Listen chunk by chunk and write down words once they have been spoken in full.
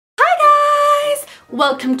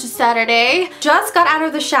Welcome to Saturday. Just got out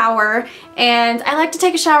of the shower and I like to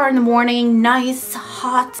take a shower in the morning, nice,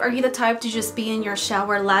 hot. Are you the type to just be in your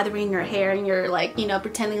shower lathering your hair and you're like, you know,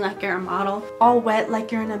 pretending like you're a model? All wet like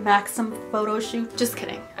you're in a Maxim photo shoot? Just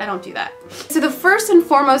kidding, I don't do that. So the first and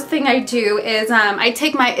foremost thing I do is I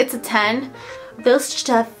take my It's a 10. This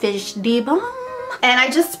stuff is the bomb. And I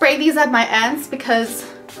just spray these at my ends because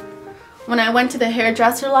when I went to the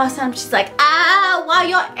hairdresser last time, she's like, ah, why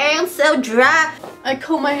your ends so dry? I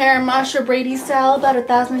comb my hair Masha Brady style about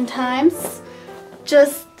 1,000 times.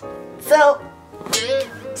 Just so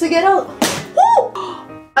to get out.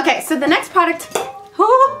 Okay, so the next product.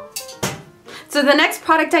 So the next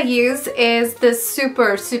product I use is this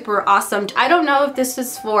super awesome. I don't know if this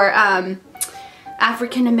is for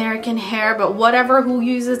African American hair, but whatever who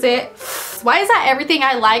uses it. Why is that everything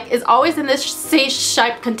I like is always in this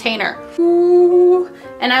C-shaped container? Ooh.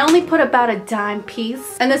 And I only put about a dime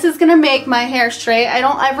piece. And this is gonna make my hair straight. I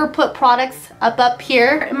don't ever put products up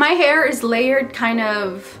here. My hair is layered kind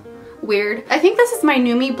of weird. I think this is my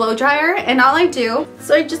Numi blow dryer, and all I do,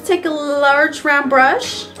 so I just take a large round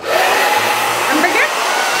brush. I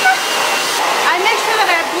make sure that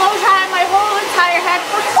I blow dry my whole entire head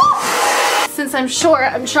first. Since I'm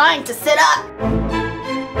short, I'm trying to sit up.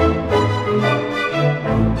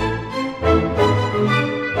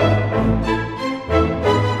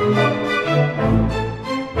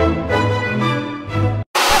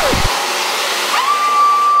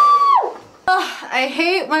 I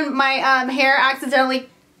hate when my hair accidentally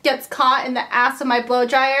gets caught in the ass of my blow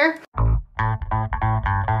dryer.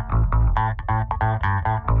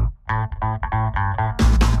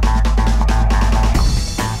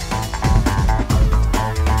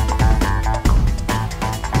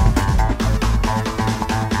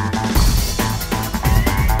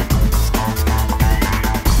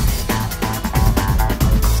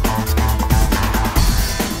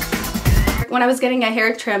 When I was getting a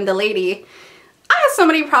hair trim, the lady, I had so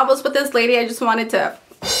many problems with this lady. I just wanted to,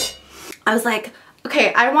 I was like,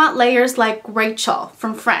 okay, I want layers like Rachel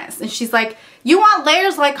from Friends. And she's like, you want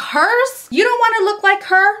layers like hers? You don't want to look like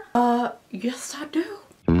her? Yes I do.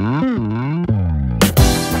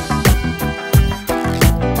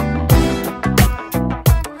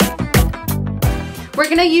 We're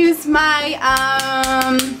gonna use my,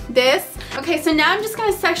 this. Okay, so now I'm just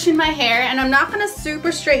gonna section my hair, and I'm not gonna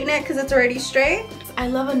super straighten it because it's already straight. I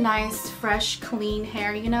love a nice, fresh, clean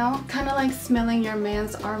hair, you know? Kind of like smelling your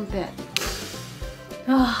man's armpit.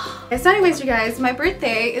 So anyways, you guys, my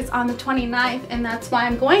birthday is on the 29th, and that's why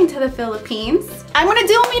I'm going to the Philippines. I want to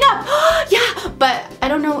do a meetup! Yeah, but I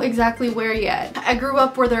don't know exactly where yet. I grew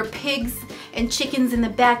up where there are pigs and chickens in the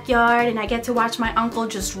backyard, and I get to watch my uncle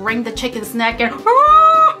just wring the chicken's neck and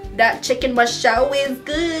that chicken was so is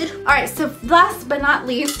good. Alright, so last but not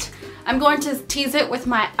least, I'm going to tease it with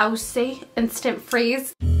my Aussie Instant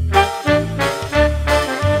Freeze.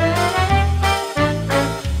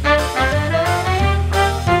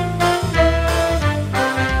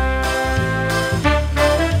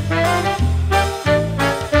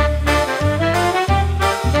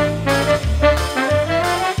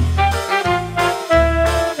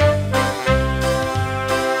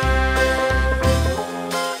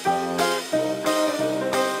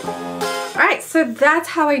 So that's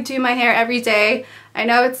how I do my hair every day. I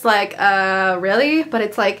know it's like, really? But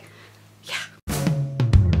it's like